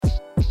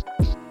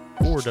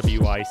For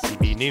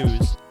WICB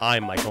News,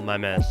 I'm Michael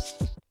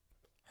Memes.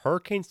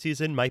 Hurricane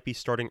season might be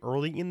starting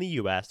early in the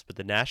U.S., with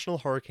the National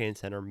Hurricane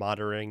Center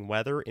monitoring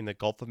weather in the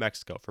Gulf of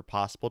Mexico for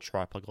possible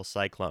tropical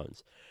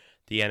cyclones.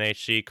 The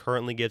NHC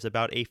currently gives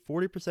about a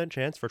 40%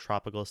 chance for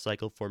tropical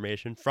cyclone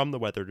formation from the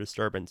weather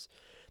disturbance.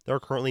 There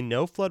are currently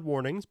no flood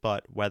warnings,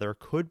 but weather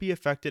could be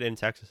affected in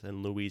Texas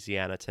and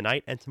Louisiana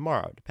tonight and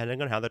tomorrow, depending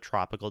on how the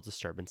tropical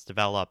disturbance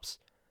develops.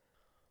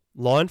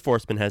 Law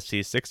enforcement has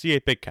seized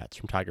 68 big cats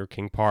from Tiger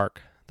King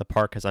Park. The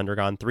park has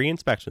undergone 3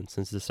 inspections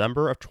since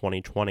December of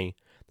 2020.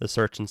 The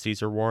search and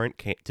seizure warrant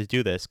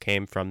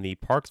came from the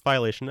park's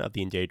violation of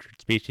the Endangered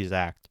Species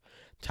Act.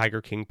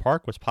 Tiger King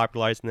Park was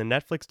popularized in the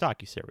Netflix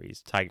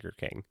docuseries Tiger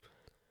King.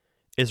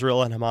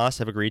 Israel and Hamas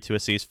have agreed to a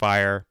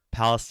ceasefire.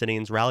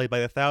 Palestinians rallied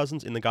by the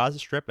thousands in the Gaza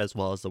Strip as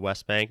well as the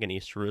West Bank and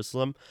East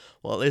Jerusalem,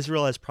 while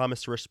Israel has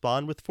promised to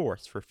respond with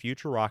force for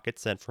future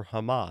rockets sent from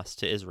Hamas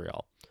to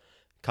Israel.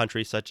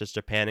 Countries such as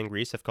Japan and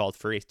Greece have called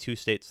for a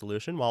two-state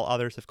solution, while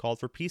others have called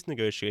for peace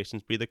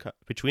negotiations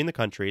between the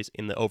countries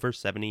in the over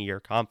 70-year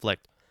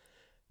conflict.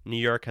 New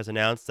York has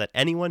announced that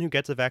anyone who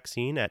gets a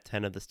vaccine at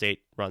 10 of the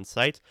state-run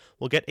sites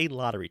will get a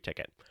lottery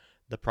ticket.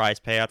 The prize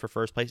payout for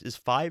first place is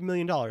 $5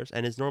 million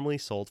and is normally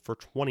sold for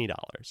 $20.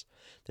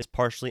 This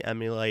partially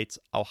emulates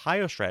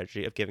Ohio's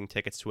strategy of giving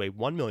tickets to a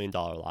 $1 million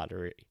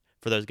lottery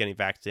for those getting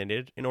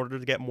vaccinated in order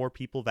to get more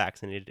people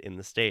vaccinated in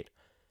the state.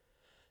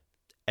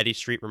 Eddy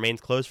Street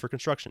remains closed for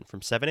construction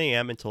from 7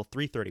 a.m. until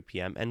 3:30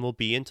 p.m. and will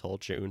be until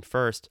June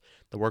 1st.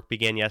 The work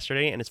began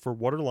yesterday and is for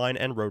water line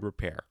and road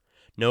repair.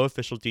 No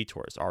official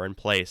detours are in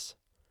place.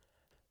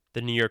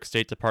 The New York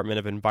State Department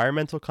of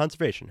Environmental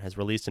Conservation has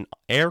released an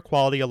air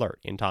quality alert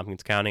in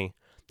Tompkins County.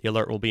 The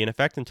alert will be in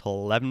effect until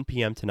 11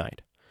 p.m.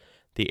 tonight.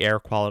 The air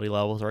quality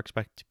levels are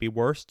expected to be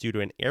worse due to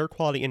an air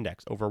quality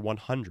index over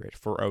 100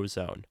 for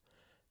ozone.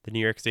 The New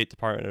York State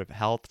Department of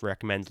Health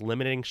recommends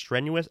limiting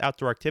strenuous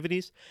outdoor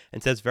activities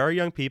and says very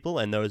young people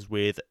and those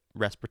with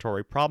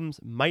respiratory problems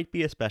might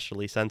be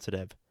especially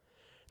sensitive.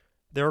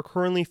 There are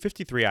currently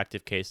 53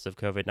 active cases of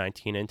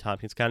COVID-19 in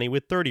Tompkins County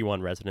with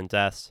 31 resident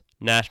deaths.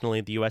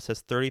 Nationally, the U.S.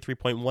 has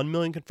 33.1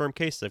 million confirmed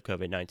cases of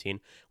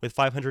COVID-19 with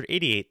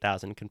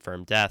 588,000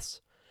 confirmed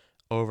deaths.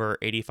 Over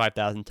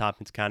 85,000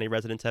 Tompkins County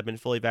residents have been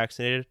fully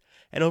vaccinated,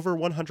 and over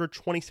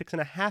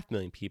 126.5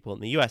 million people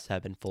in the U.S.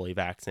 have been fully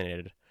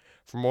vaccinated.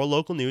 For more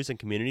local news and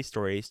community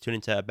stories, tune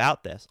into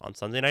About This on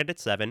Sunday night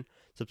at 7,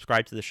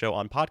 subscribe to the show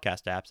on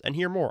podcast apps, and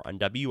hear more on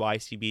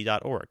wicb.org/news.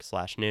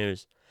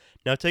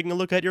 Now taking a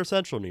look at your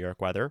central New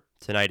York weather.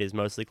 Tonight is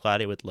mostly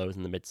cloudy with lows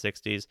in the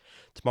mid-60s.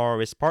 Tomorrow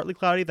is partly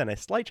cloudy, then a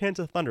slight chance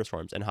of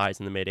thunderstorms and highs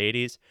in the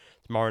mid-80s.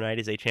 Tomorrow night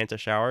is a chance of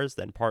showers,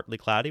 then partly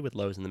cloudy with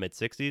lows in the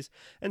mid-60s.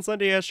 And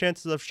Sunday has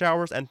chances of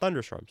showers and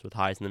thunderstorms with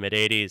highs in the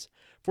mid-80s.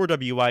 For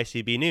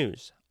WICB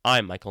News,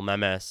 I'm Michael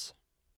Memes.